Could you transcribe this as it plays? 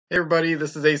Hey everybody,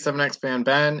 this is A7X Fan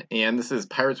Ben, and this is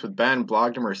Pirates with Ben,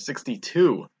 blog number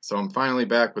 62. So I'm finally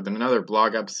back with another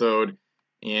blog episode,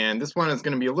 and this one is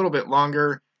going to be a little bit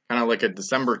longer, kind of like a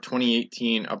December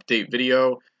 2018 update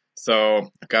video. So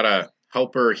I've got a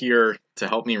helper here to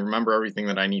help me remember everything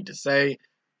that I need to say.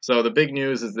 So the big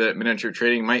news is that miniature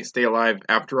trading might stay alive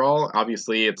after all.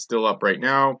 Obviously, it's still up right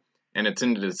now, and it's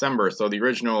into December, so the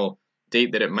original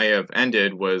date that it may have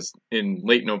ended was in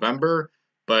late November,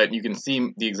 but you can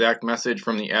see the exact message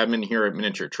from the admin here at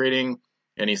Miniature Trading,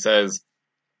 and he says,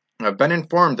 I've been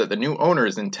informed that the new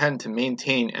owners intend to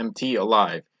maintain MT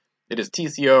alive. It is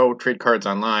TCO, Trade Cards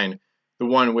Online, the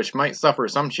one which might suffer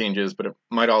some changes, but it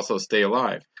might also stay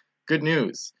alive. Good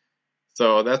news.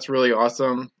 So that's really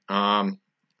awesome.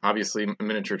 Obviously,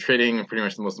 Miniature Trading, pretty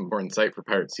much the most important site for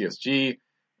Pirate CSG,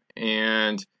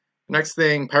 and next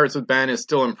thing, Pirates with Ben is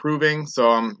still improving, so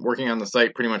I'm working on the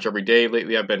site pretty much every day.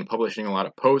 Lately, I've been publishing a lot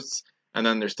of posts, and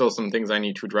then there's still some things I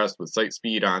need to address with site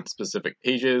speed on specific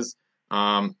pages.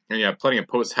 And yeah, plenty of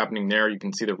posts happening there. You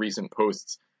can see the recent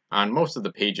posts on most of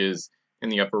the pages in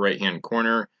the upper right-hand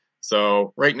corner.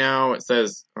 So right now it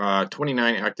says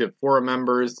 29 active forum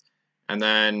members. And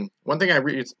then one thing I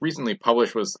recently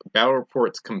published was Battle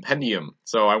Reports Compendium.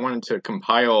 So I wanted to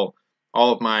compile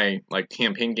all of my like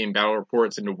campaign game battle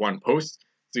reports into one post.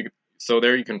 So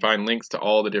there you can find links to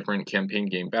all the different campaign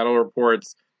game battle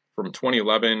reports from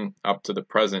 2011 up to the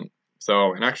present.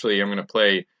 So, and actually I'm going to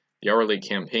play the hourly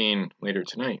campaign later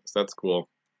tonight, so that's cool.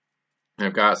 And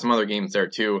I've got some other games there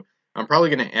too. I'm probably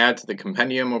going to add to the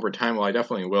compendium over time. Well, I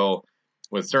definitely will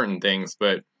with certain things,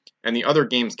 but and the other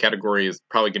games category is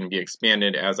probably going to be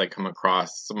expanded as I come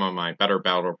across some of my better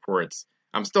battle reports.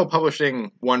 I'm still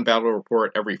publishing one battle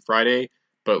report every Friday,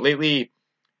 but lately,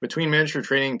 between miniature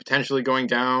trading potentially going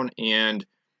down and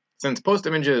since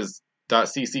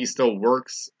postimages.cc still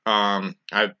works,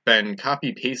 I've been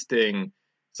copy pasting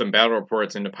some battle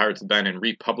reports into Pirates of Ben and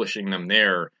republishing them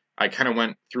there. I kind of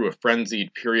went through a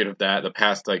frenzied period of that the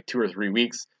past like 2 or 3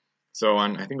 weeks. So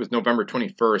on, I think it was November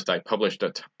 21st, I published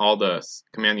all the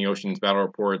Command the Oceans battle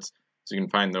reports. So you can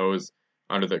find those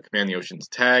under the Command the Oceans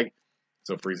tag.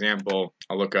 So for example,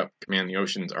 I'll look up Command the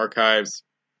Oceans archives,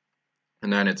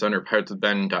 and then it's under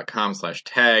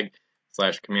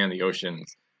pirateswithben.com/tag/Command the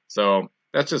Oceans. So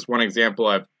that's just one example.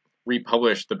 I've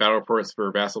republished the battle reports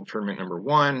for Vassal Tournament number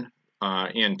 1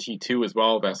 and T2 as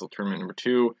well, Vassal Tournament number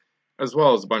 2, as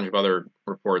well as a bunch of other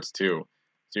reports too.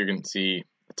 So you can see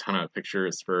a ton of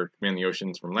pictures for Command the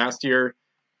Oceans from last year.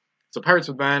 So Pirates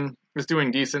with Ben is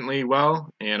doing decently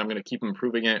well, and I'm going to keep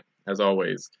improving it as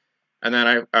always. And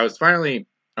then I was finally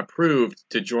approved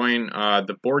to join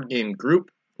the board game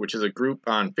group, which is a group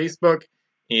on Facebook,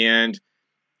 and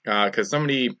because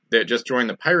somebody that just joined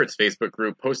the Pirates Facebook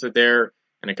group posted there,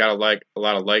 and it got a lot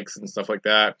of likes and stuff like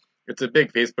that. It's a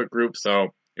big Facebook group,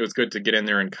 so it was good to get in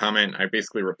there and comment. I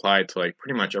basically replied to like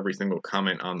pretty much every single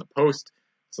comment on the post,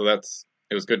 so it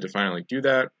was good to finally do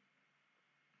that.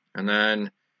 And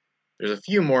then there's a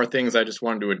few more things I just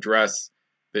wanted to address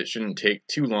that shouldn't take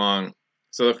too long.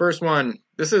 So the first one,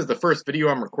 this is the first video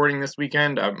I'm recording this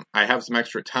weekend. I have some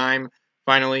extra time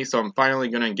finally, so I'm finally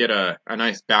going to get a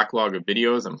nice backlog of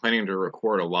videos. I'm planning to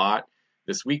record a lot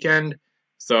this weekend,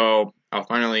 so I'll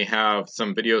finally have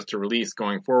some videos to release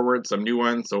going forward, some new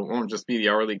ones, so it won't just be the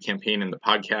hourly campaign and the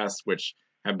podcast, which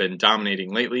have been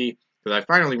dominating lately, because I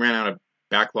finally ran out of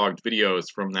backlogged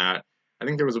videos from that. I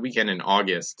think there was a weekend in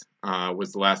August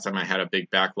was the last time I had a big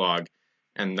backlog,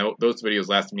 and those videos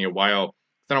lasted me a while.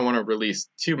 I don't want to release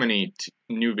too many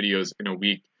new videos in a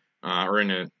week or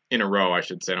in a row, I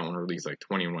should say. I don't want to release like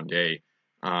 20 in one day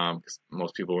because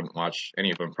most people wouldn't watch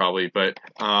any of them probably. But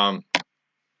so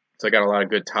I got a lot of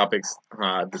good topics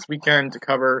this weekend to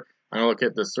cover. I'm gonna look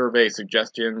at the survey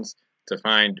suggestions to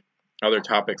find other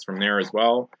topics from there as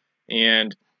well,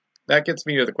 and that gets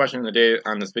me to the question of the day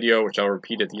on this video, which I'll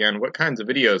repeat at the end. What kinds of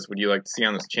videos would you like to see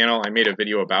on this channel? I made a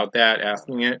video about that,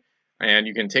 asking it, and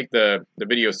you can take the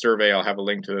video survey. I'll have a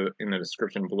link to in the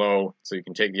description below, so you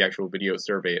can take the actual video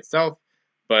survey itself.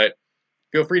 But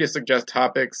feel free to suggest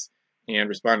topics and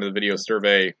respond to the video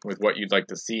survey with what you'd like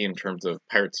to see in terms of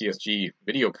Pirate CSG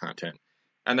video content.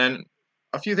 And then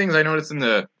a few things I noticed in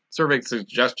the survey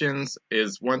suggestions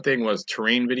is one thing was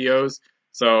terrain videos.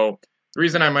 So the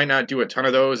reason I might not do a ton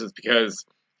of those is because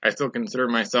I still consider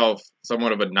myself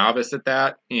somewhat of a novice at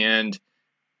that, and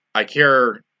I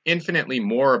care infinitely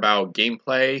more about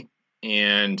gameplay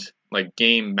and like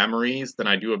game memories than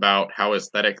I do about how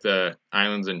aesthetic the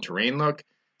islands and terrain look.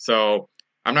 So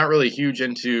I'm not really huge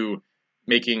into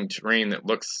making terrain that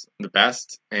looks the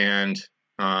best, and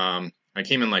I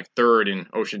came in like third in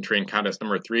Ocean Terrain Contest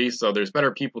number 3, so there's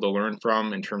better people to learn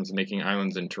from in terms of making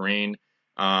islands and terrain.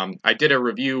 I did a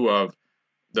review of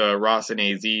the Ross and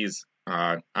AZ's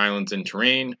Islands and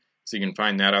Terrain, so you can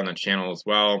find that on the channel as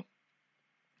well.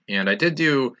 And I did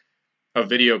do a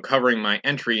video covering my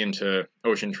entry into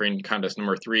Ocean Terrain Contest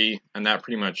number 3, and that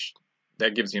pretty much,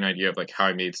 that gives you an idea of like how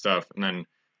I made stuff. And then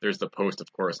there's the post,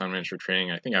 of course, on miniature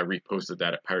training. I think I reposted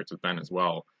that at Pirates with Ben as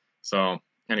well. So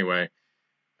anyway,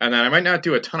 and then I might not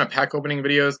do a ton of pack opening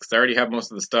videos because I already have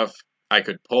most of the stuff I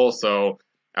could pull, so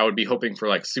I would be hoping for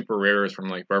like super rares from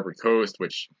like Barbary Coast,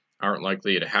 which aren't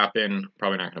likely to happen.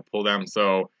 Probably not going to pull them.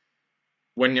 So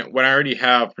when I already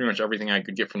have pretty much everything I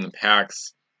could get from the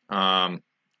packs,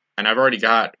 and I've already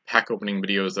got pack opening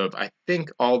videos of, I think,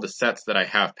 all the sets that I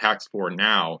have packs for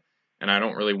now, and I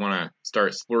don't really want to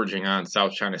start splurging on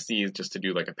South China Seas just to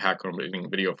do like a pack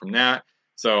opening video from that.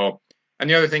 So, and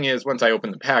the other thing is, once I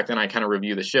open the pack, then I kind of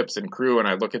review the ships and crew and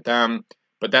I look at them.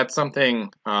 But that's something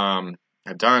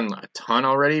I've done a ton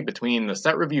already between the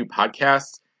set review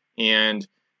podcasts and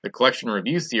the collection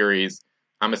review series.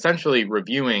 I'm essentially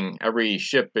reviewing every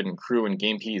ship and crew and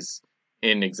game piece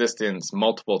in existence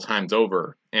multiple times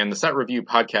over. And the set review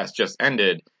podcast just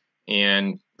ended,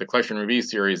 and the collection review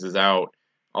series is out.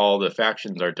 All the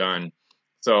factions are done.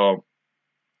 So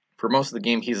for most of the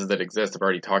game pieces that exist, I've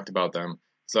already talked about them.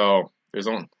 So there's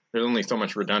only so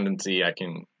much redundancy I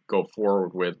can go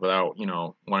forward with without,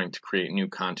 wanting to create new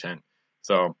content.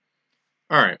 So,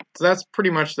 all right. So that's pretty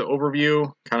much the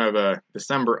overview, kind of a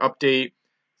December update.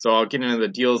 So I'll get into the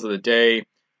deals of the day,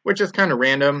 which is kind of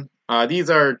random.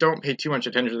 Don't pay too much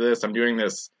attention to this. I'm doing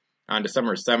this on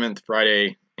December 7th,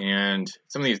 Friday, and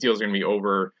some of these deals are going to be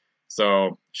over.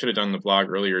 So should have done the vlog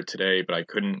earlier today, but I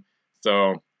couldn't.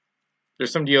 So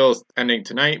there's some deals ending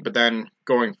tonight, but then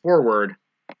going forward,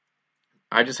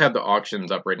 I just have the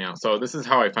auctions up right now. So this is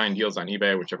how I find deals on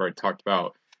eBay, which I've already talked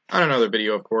about on another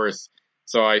video, of course.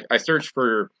 So I search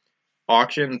for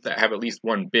auctions that have at least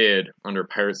one bid under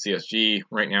Pirate CSG.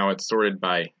 Right now it's sorted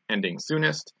by ending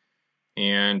soonest.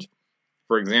 And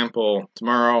for example,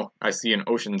 tomorrow I see an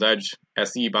Ocean's Edge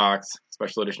SE box,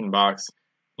 special edition box,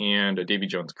 and a Davy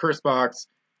Jones Curse box.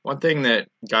 One thing that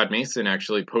God Mason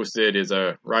actually posted is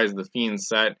a Rise of the Fiends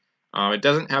set. It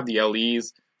doesn't have the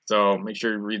LEs, so make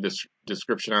sure you read the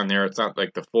description on there. It's not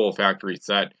like the full factory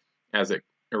set as it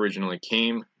originally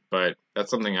came, but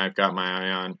that's something I've got my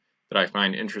eye on that I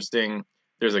find interesting.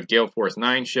 There's a Gale Force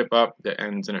 9 ship up that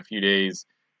ends in a few days,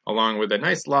 along with a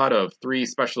nice lot of 3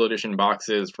 special edition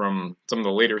boxes from some of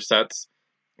the later sets.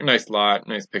 A nice lot,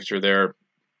 nice picture there.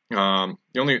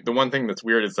 The one thing that's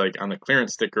weird is like on the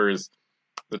clearance stickers,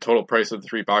 the total price of the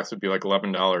 3 boxes would be like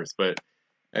 $11. But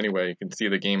anyway, you can see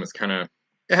the game is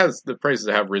the prices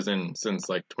have risen since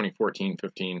like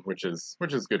 2014-15, which is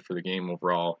good for the game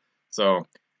overall. So,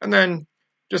 and then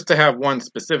just to have one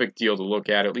specific deal to look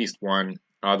at least one,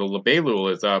 the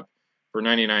Lebelul is up for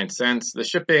 99 cents. The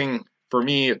shipping, for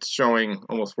me, it's showing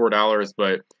almost $4,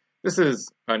 but this is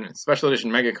a special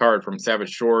edition mega card from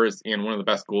Savage Shores and one of the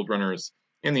best gold runners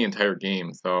in the entire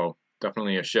game. So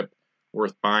definitely a ship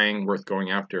worth buying, worth going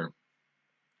after.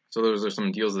 So those are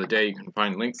some deals of the day. You can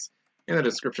find links in the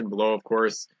description below, of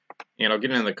course. And I'll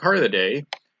get into the card of the day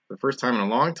for the first time in a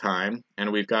long time.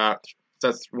 And we've got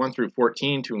sets 1 through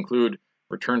 14 to include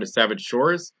Return to Savage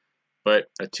Shores. But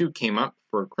a 2 came up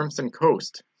for Crimson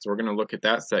Coast. So we're going to look at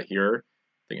that set here.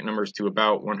 I think it numbers to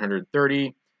about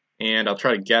 130. And I'll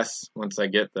try to guess once I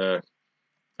get a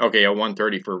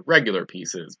 130 for regular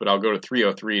pieces. But I'll go to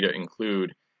 303 to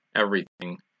include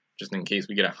everything, just in case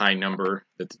we get a high number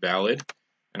that's valid.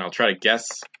 And I'll try to guess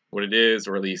what it is,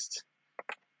 or at least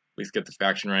get the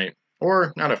faction right.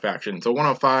 Or not a faction. So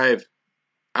 105,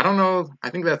 I don't know. I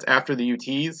think that's after the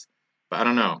UTs, but I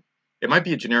don't know. It might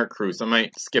be a generic crew, so I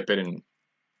might skip it and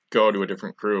go to a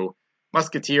different crew.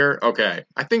 Musketeer, okay.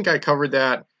 I think I covered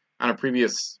that on a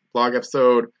previous blog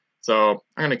episode, so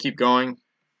I'm going to keep going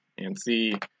and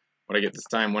see what I get this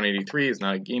time. 183 is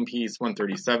not a game piece.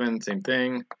 137, same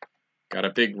thing. Got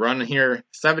a big run here.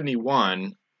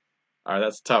 71.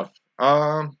 That's tough.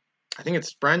 I think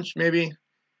it's French, maybe.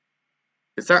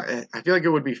 It's not. I feel like it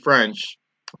would be French.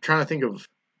 I'm trying to think of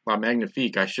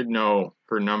Magnifique. I should know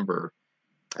her number.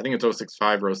 I think it's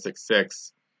 065 or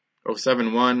 066.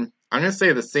 071. I'm going to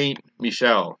say the Saint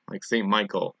Michel, like Saint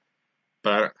Michael.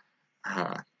 But,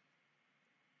 I'm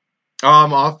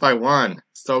off by 1.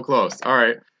 So close. All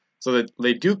right. So the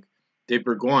Le Duc de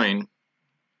Bourgogne,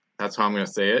 that's how I'm going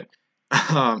to say it.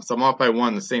 So I'm off by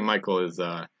 1. The Saint Michael is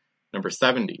number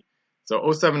 70. So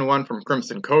 071 from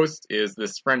Crimson Coast is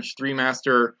this French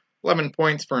 3-master, 11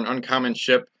 points for an uncommon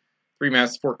ship,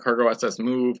 3-master 4 cargo SS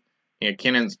move, and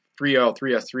cannons 3L,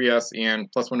 3S, 3S,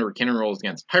 and +1 over cannon rolls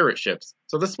against pirate ships.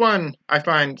 So this one I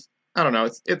find, I don't know,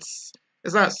 it's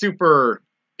not super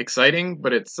exciting,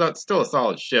 but it's still a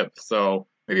solid ship. So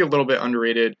maybe a little bit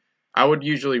underrated. I would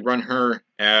usually run her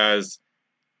as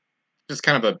just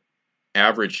kind of a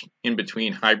average in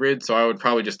between hybrid. So I would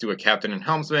probably just do a captain and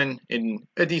helmsman in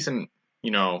a decent,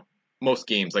 most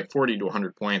games like 40 to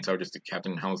 100 points. I would just do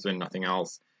captain and helmsman, nothing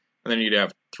else. And then you'd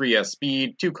have 3S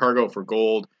speed, 2 cargo for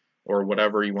gold or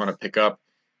whatever you want to pick up.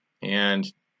 And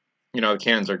the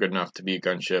cannons are good enough to be a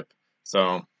gunship.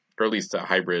 So, or at least a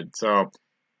hybrid. So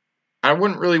I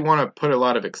wouldn't really want to put a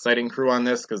lot of exciting crew on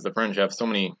this because the French have so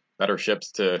many better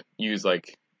ships to use,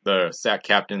 like the SAC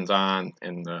captains on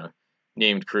and the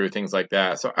named crew, things like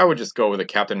that. So I would just go with a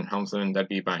captain and helmsman. That'd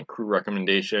be my crew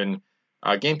recommendation.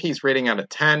 Game piece rating out of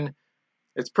 10,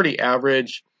 it's pretty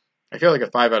average. I feel like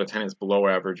a 5 out of 10 is below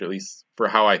average, at least for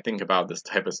how I think about this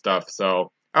type of stuff.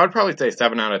 So I would probably say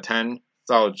 7 out of 10,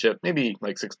 solid ship, maybe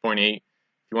like 6.8 if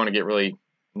you want to get really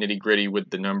nitty gritty with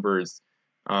the numbers.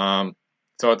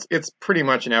 So it's pretty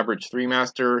much an average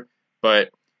 3-master, but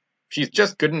she's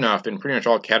just good enough in pretty much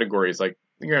all categories. Like,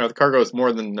 the cargo is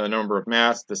more than the number of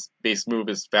mass. This base move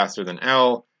is faster than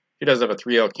L. She does have a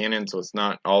 3L cannon, so it's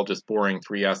not all just boring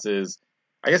 3Ss.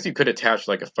 I guess you could attach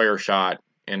like a fire shot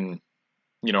and,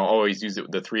 always use it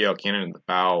with the 3L cannon in the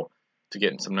bow to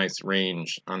get in some nice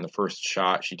range on the first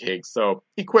shot she takes. So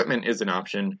equipment is an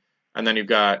option. And then you've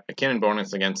got a cannon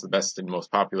bonus against the best and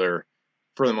most popular,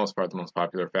 for the most part, the most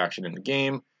popular faction in the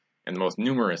game, and the most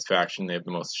numerous faction. They have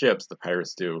the most ships, the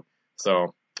pirates do.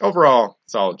 So overall,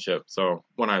 solid ship. So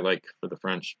one I like for the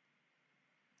French.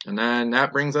 And then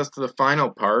that brings us to the final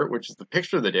part, which is the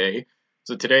picture of the day.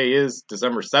 So today is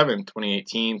December 7th,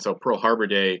 2018, so Pearl Harbor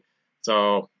Day.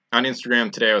 So on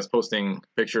Instagram today I was posting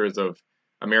pictures of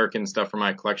American stuff from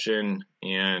my collection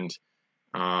and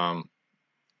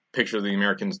pictures of the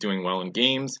Americans doing well in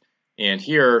games. And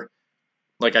here,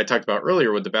 like I talked about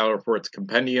earlier with the Battle Reports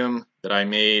compendium that I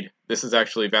made, this is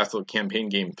actually Vassal Campaign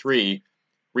Game 3,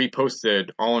 reposted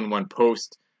all in one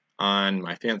post on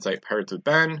my fan site Pirates with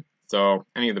Ben. So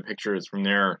any of the pictures from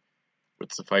there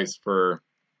would suffice for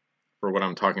what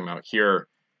I'm talking about here.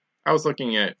 I was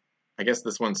looking at, I guess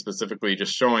this one specifically,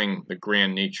 just showing the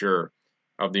grand nature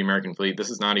of the American fleet. This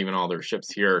is not even all their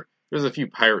ships here. There's a few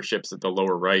pirate ships at the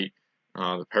lower right.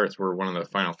 The pirates were one of the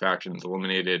final factions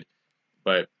eliminated,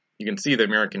 but you can see the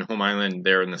American home island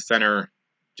there in the center,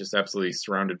 just absolutely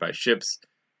surrounded by ships,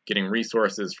 getting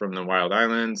resources from the wild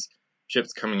islands,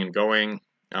 ships coming and going.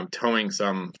 I'm towing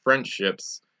some French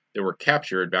ships that were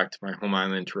captured back to my home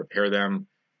island to repair them.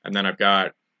 And then I've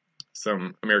got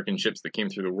some American ships that came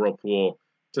through the whirlpool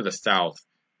to the south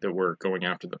that were going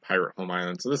after the pirate home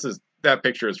island. So that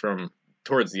picture is from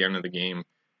towards the end of the game.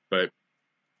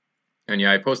 And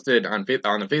yeah, I posted on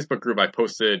the Facebook group, I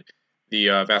posted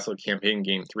the Vassal Campaign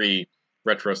Game 3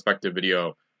 retrospective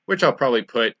video, which I'll probably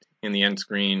put in the end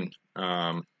screen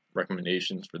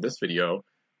recommendations for this video,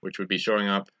 which would be showing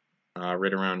up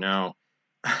right around now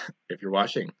if you're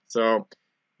watching. So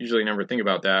usually never think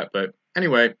about that. But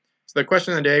anyway, so the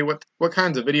question of the day, what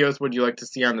kinds of videos would you like to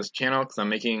see on this channel? Because I'm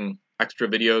making extra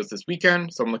videos this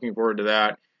weekend, so I'm looking forward to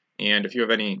that. And if you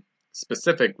have any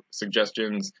specific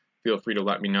suggestions, feel free to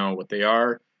let me know what they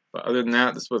are. But other than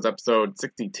that, this was episode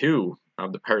 62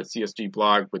 of the Pirate CSG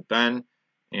blog with Ben,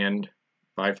 and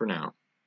bye for now.